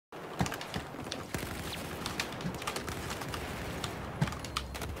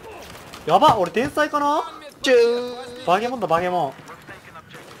やば、俺天才かな。バケモンだ、バケモン。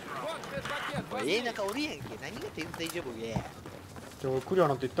なんかおるやんけ。何が天才ジョブゲー。じゃあ俺クリア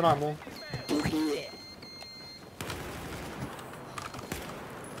なんて言ってないもん。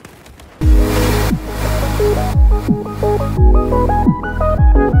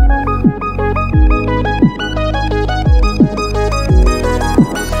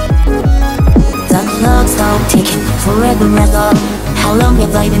Ticking forever ago. How long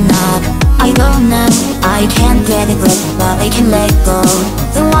have I been up? I don't know. I can't get it right, but I can let go.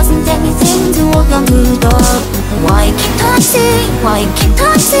 There wasn't anything to hold on to the door. Why can't I see? Why can't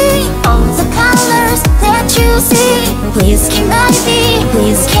I see all the colors that you see? Please can I be?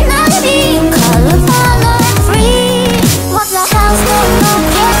 Please can I be colorful and free? What the hell's going on?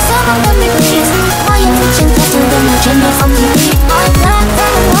 Can someone tell me please? My attention faster than the agenda from TV. I'm not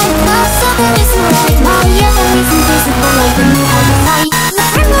that white, not something isn't right. My enemies invisible, I don't know how to fight. The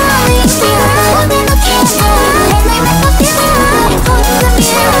primary fear, holding a candle, and I make a feeling. Go to the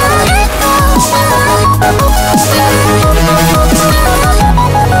mirror and go. Another way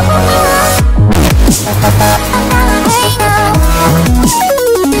now.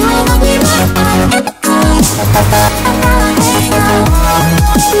 Do I not be right? Another way now. Another way now. Do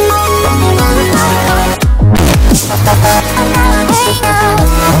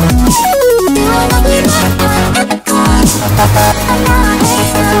I not be right?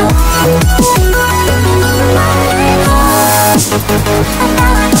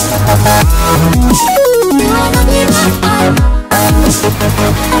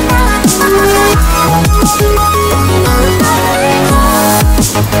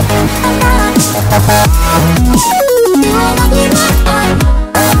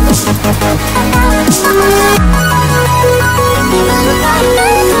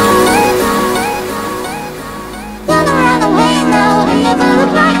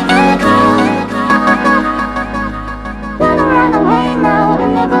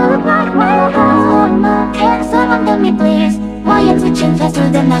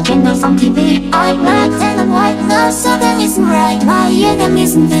 On TV, I'm black and I'm white. No, something isn't right. My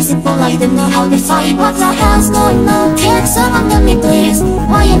enemies invisible. I don't know how they fight. What the hell's going on? Can someone tell me please?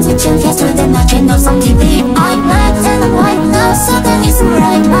 Why am I switching faster than my channels on TV? I'm black and I'm white. No, something isn't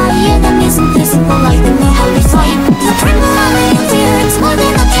right. My enemies invisible. I don't know how they fight. The primary fear is more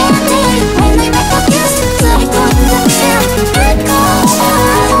than a candy. When they make a kiss, I go to the mirror. Let go.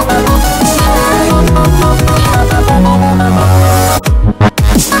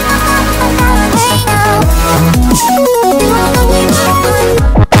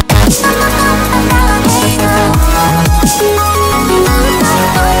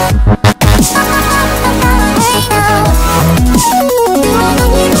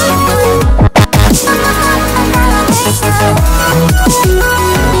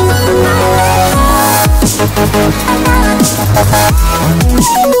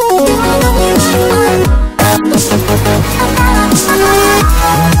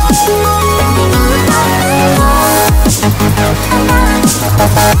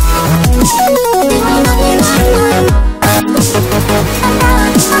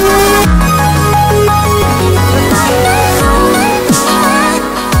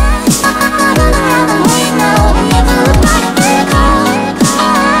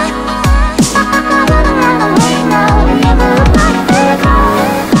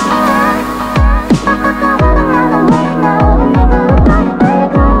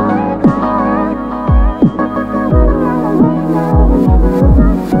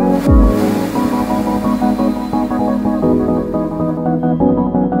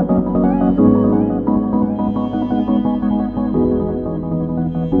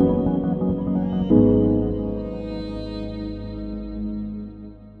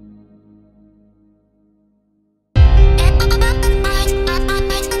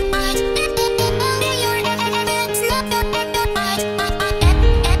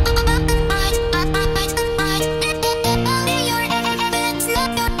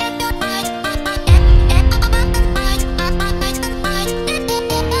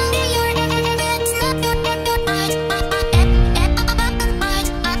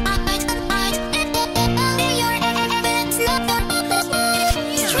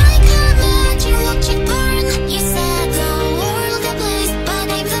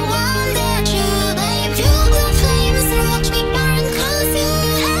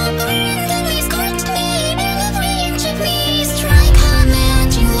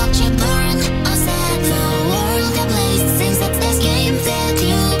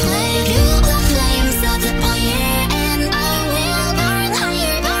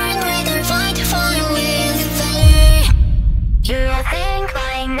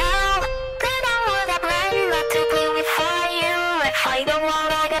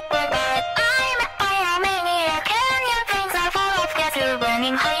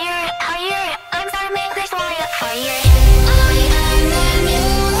 climbing higher